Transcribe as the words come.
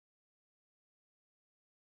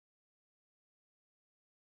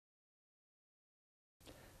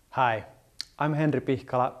Hi, I'm Henri,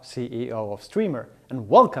 CEO of Streamr, and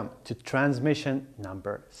welcome to transmission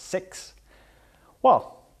number 6.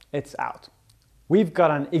 Well, it's out. We've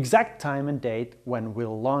got an exact time and date when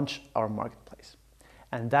we'll launch our marketplace.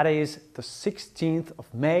 And that is the 16th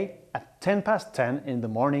of May at 10 past 10 in the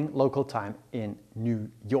morning local time in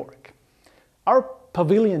New York. Our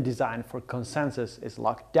pavilion design for Consensus is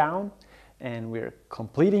locked down, and we're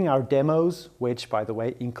completing our demos, which, by the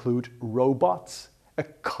way, include robots, a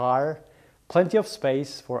car, plenty of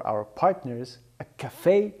space for our partners, a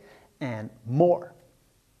café, and more.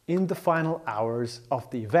 In the final hours of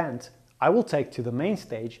the event, I will take to the main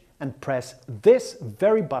stage and press this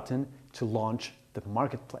very button to launch the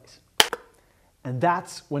marketplace. And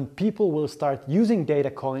that's when people will start using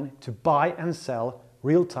Datacoin to buy and sell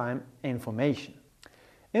real-time information.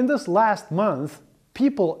 In this last month,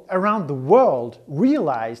 people around the world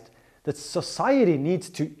realized that society needs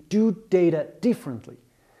to do data differently.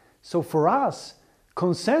 So for us,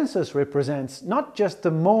 Consensus represents not just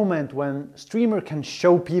the moment when Streamr can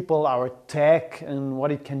show people our tech and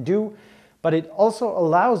what it can do, but it also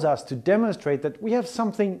allows us to demonstrate that we have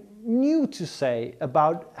something new to say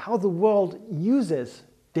about how the world uses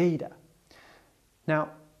data. Now,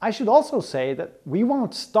 I should also say that we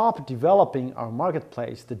won't stop developing our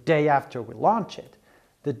marketplace the day after we launch it.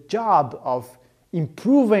 The job of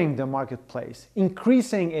improving the marketplace,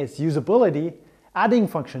 increasing its usability, adding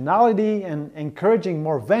functionality, and encouraging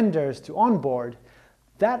more vendors to onboard,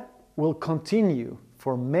 that will continue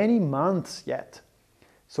for many months yet.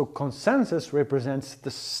 So Consensus represents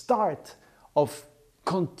the start of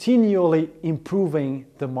continually improving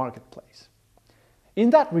the marketplace. In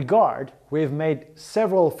that regard, we've made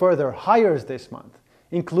several further hires this month,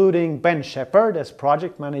 including Ben Sheppard as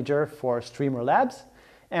project manager for Streamr Labs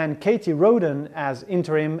and Roden as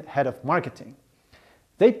interim head of marketing.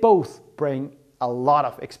 They both bring a lot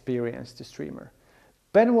of experience to Streamr.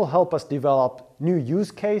 Ben will help us develop new use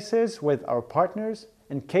cases with our partners,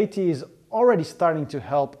 and Katie is already starting to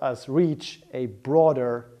help us reach a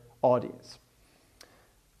broader audience.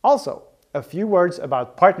 Also, a few words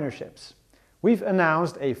about partnerships. We've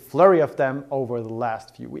announced a flurry of them over the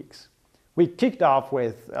last few weeks. We kicked off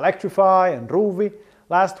with Electrify and Ruvi.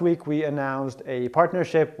 Last week we announced a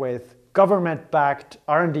partnership with government-backed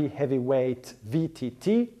R&D heavyweight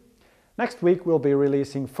VTT. Next week we'll be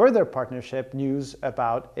releasing further partnership news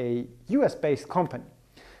about a US-based company.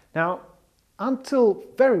 Now, until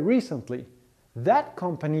very recently, that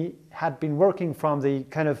company had been working from the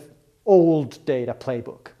kind of old data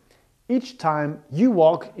playbook. Each time you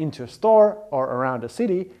walk into a store or around a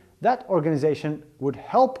city, that organization would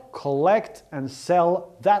help collect and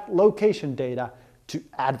sell that location data to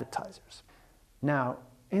advertisers. Now,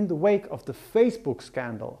 in the wake of the Facebook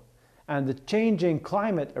scandal and the changing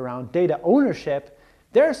climate around data ownership,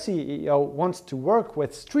 their CEO wants to work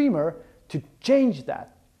with Streamr to change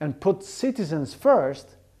that and put citizens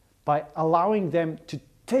first by allowing them to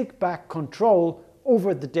take back control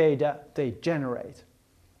over the data they generate.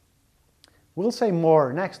 We'll say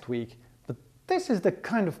more next week, but this is the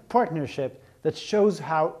kind of partnership that shows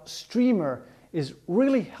how Streamr is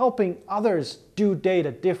really helping others do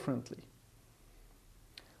data differently.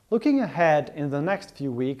 Looking ahead in the next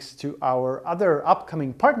few weeks to our other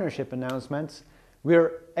upcoming partnership announcements,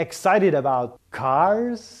 we're excited about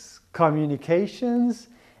cars, communications,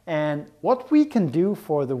 and what we can do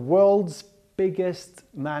for the world's biggest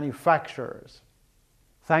manufacturers.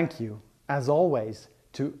 Thank you, as always,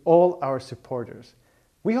 to all our supporters.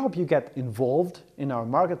 We hope you get involved in our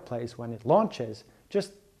marketplace when it launches.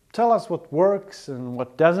 Just tell us what works and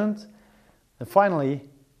what doesn't. And finally,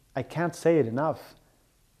 I can't say it enough,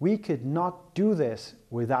 we could not do this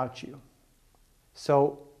without you.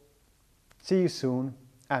 So, see you soon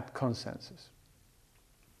at Consensus.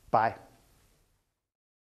 Bye.